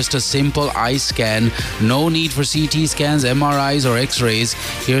from just a simple eye scan. No need for CT scans, MRIs, or X-rays.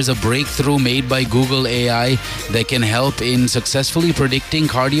 Here's a breakthrough made by Google AI that can help in successfully predicting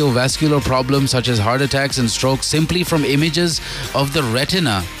cardiovascular problems such as heart attacks and strokes simply from images of the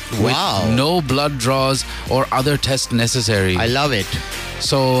retina. Wow. With no blood draws or other tests necessary. I love it.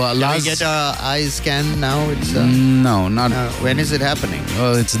 So can we get an eye scan now? It's no, not. When is it happening?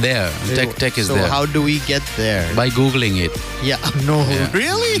 Well, it's there. Tech is there. So how do we get there? By Googling it. Yeah. No. Yeah.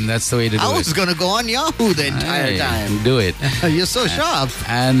 Really? And that's the way to do it. I was going to go on Yahoo the entire time. Do it. You're so sharp.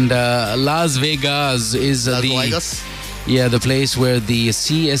 And Las Vegas is the place where the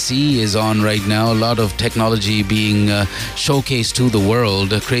CSE is on right now. A lot of technology being showcased to the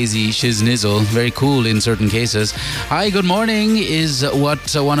world. Crazy shiznizzle. Very cool in certain cases. Hi, good morning is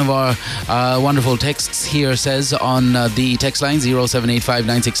what one of our wonderful texts here says on the text line 0785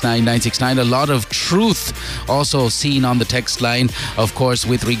 969 969. A lot of truth also seen on the text line, of course,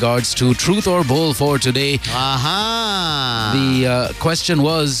 with regards to truth or bull for today. The question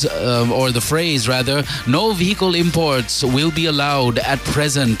was, or the phrase rather, no vehicle imports will be allowed at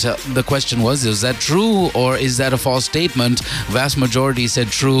present. The question was, is that true or is that a false statement? Vast majority said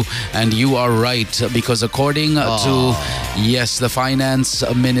true, and you are right, because according to, yes, the finance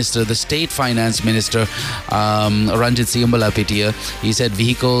minister, the state finance minister, Ranjit Siyambalapitia, he said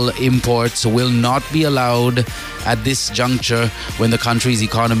vehicle imports will not be allowed at this juncture when the country's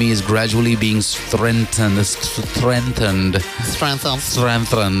economy is gradually being strengthened.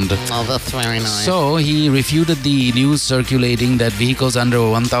 Oh, that's very nice. So he refuted the news news circulating that vehicles under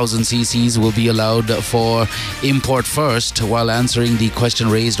 1,000 cc's will be allowed for import first. While answering the question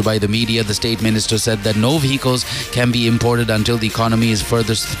raised by the media, the state minister said that no vehicles can be imported until the economy is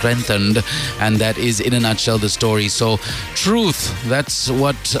further strengthened. And that is, in a nutshell, the story. So, truth, that's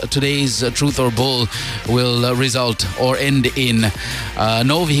what today's Truth or Bull will result or end in.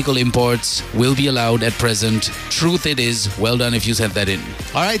 No vehicle imports will be allowed at present. Truth it is. Well done if you sent that in.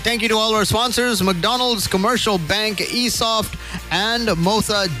 All right, thank you to all our sponsors, McDonald's, Commercial Bank, eSoft, and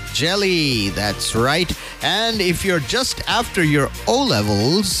Motha Jelly. That's right. And if you're just after your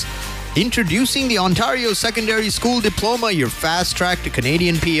O-levels, introducing the Ontario Secondary School Diploma, your fast track to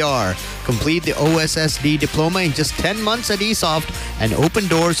Canadian PR. Complete the OSSD diploma in just 10 months at eSoft and open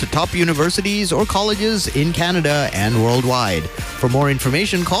doors to top universities or colleges in Canada and worldwide. For more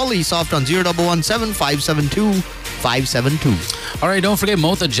information, call eSoft on 0117 572 572. All right, don't forget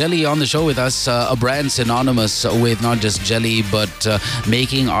Motha Jelly on the show with us, a brand synonymous with not just jelly, but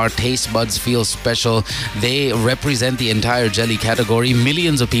making our taste buds feel special. They represent the entire jelly category.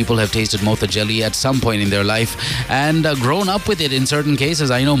 Millions of people have tasted Motha Jelly at some point in their life and grown up with it in certain cases.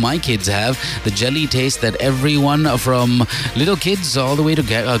 I know my kids have. The jelly taste that everyone from little kids all the way to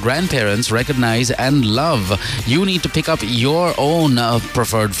grandparents recognize and love. You need to pick up your own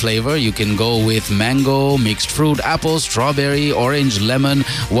preferred flavor. You can go with mango, mixed fruit, apple, strawberry, orange, lemon,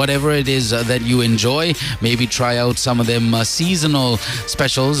 whatever it is that you enjoy. Maybe try out some of them seasonal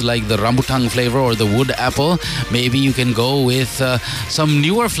specials like the rambutan flavor or the wood apple. Maybe you can go with some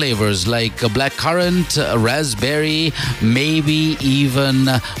newer flavors like black currant, raspberry, maybe even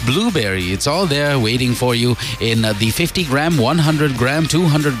blueberry. It's all there waiting for you in the 50 gram, 100 gram,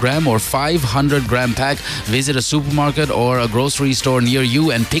 200 gram or 500 gram pack. Visit a supermarket or a grocery store near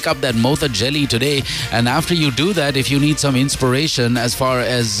you and pick up that Motha Jelly today. And after you do that, if you need some inspiration as far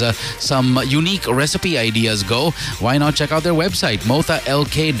as some unique recipe ideas go, why not check out their website,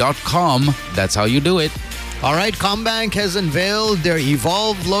 mothalk.com. That's how you do it. All right, Combank has unveiled their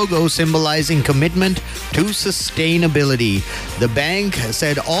Evolve logo symbolizing commitment to sustainability. The bank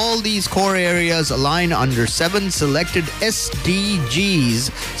said all these core areas align under 7 selected SDGs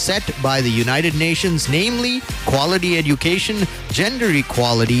set by the United Nations, namely quality education, gender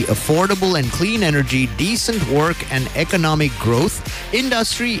equality, affordable and clean energy, decent work and economic growth,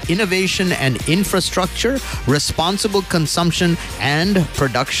 industry, innovation and infrastructure, responsible consumption and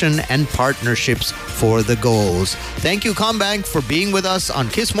production, and partnerships for the goals. Thank you, Combank, for being with us on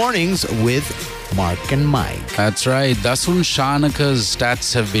Kiss Mornings with Mark and Mike. That's right. Dasun Shanaka's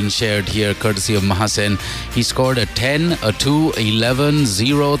stats have been shared here courtesy of Mahasen. He scored a 10, a 2, 11,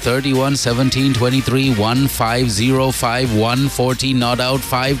 0, 31, 17, 23, 1, 5, 0, 5, 1, 14, not out,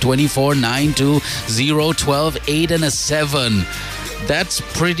 5, 24, 9, 2, 0, 12, 8, and a 7. That's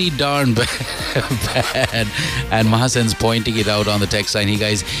pretty darn bad. And Mahasen's pointing it out on the text line. He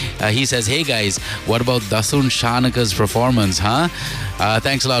says, hey guys, what about Dasun Shanaka's performance, huh?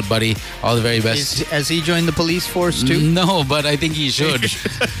 Thanks a lot, buddy. All the very best. Has he joined the police force too? No, but I think he should.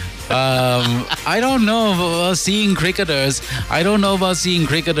 I don't know about seeing cricketers.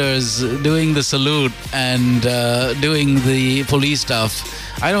 Doing the salute and doing the police stuff.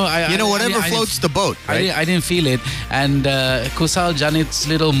 Whatever floats the boat, right? I didn't feel it. And Kusal Janit's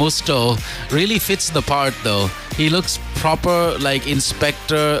little musto really fits the part, though. He looks proper, like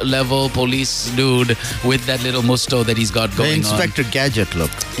inspector level police dude with that little musto that he's got going on. The Inspector Gadget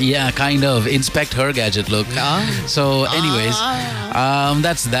look. Yeah, kind of. Inspect her gadget look. So, anyways,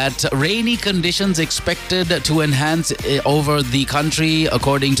 that's that. Rainy conditions expected to enhance over the country.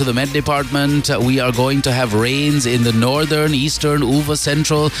 According to the Met Department, we are going to have rains in the northern, eastern, Uva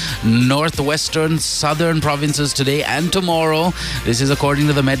central, northwestern, southern provinces today and tomorrow. This is according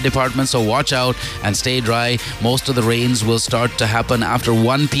to the Met Department, so watch out and stay dry. Most of the rains will start to happen after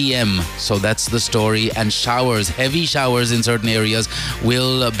 1 p.m. So that's the story. And showers, heavy showers in certain areas,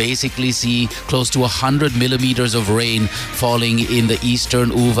 will basically see close to 100 millimeters of rain falling in the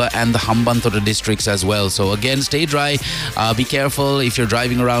eastern Uva and the Hambantota districts as well. So again, stay dry. Be careful if you're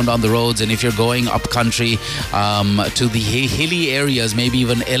driving around on the roads, and if you're going up country to the hilly areas, maybe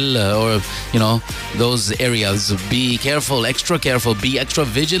even Ella or those areas. Be careful, extra careful, be extra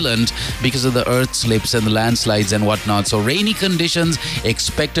vigilant because of the earth slips and the landslides and whatnot. So rainy conditions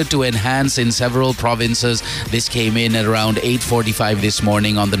expected to enhance in several provinces. This came in at around 8:45 this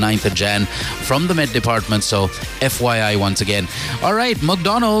morning on the 9th of Jan from the Met Department. So FYI once again. All right,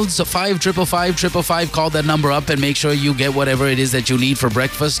 McDonald's McDonald's, 555-555. Call that number up and make sure you get whatever it is that you need for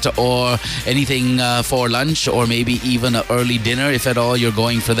breakfast or anything for lunch, or maybe even an early dinner if at all you're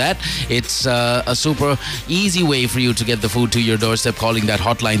going for that. It's a super easy way for you to get the food to your doorstep, calling that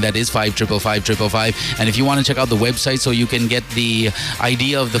hotline that is 555-555. And if you want to check out the website so you can get the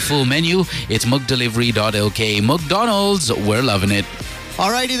idea of the full menu, it's mcdelivery.lk. McDonald's, we're loving it.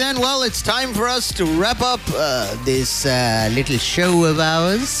 Alrighty then, well, it's time for us to wrap up this little show of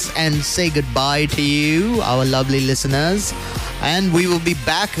ours and say goodbye to you, our lovely listeners. And we will be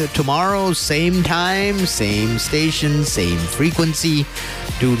back tomorrow, same time, same station, same frequency.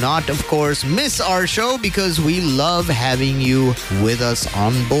 Do not, of course, miss our show because we love having you with us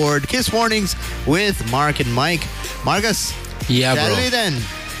on board. Kiss Mornings with Mark and Mike. Marcus, yeah, shall bro. we then?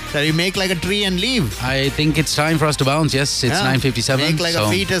 Shall we make like a tree and leave? I think it's time for us to bounce. Yes, it's 9:57. Make like a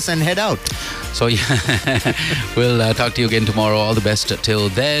fetus and head out. So yeah, we'll talk to you again tomorrow. All the best till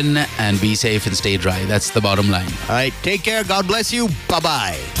then, and be safe and stay dry. That's the bottom line. All right, take care. God bless you.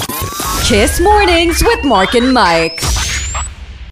 Bye-bye. Kiss Mornings with Mark and Mike.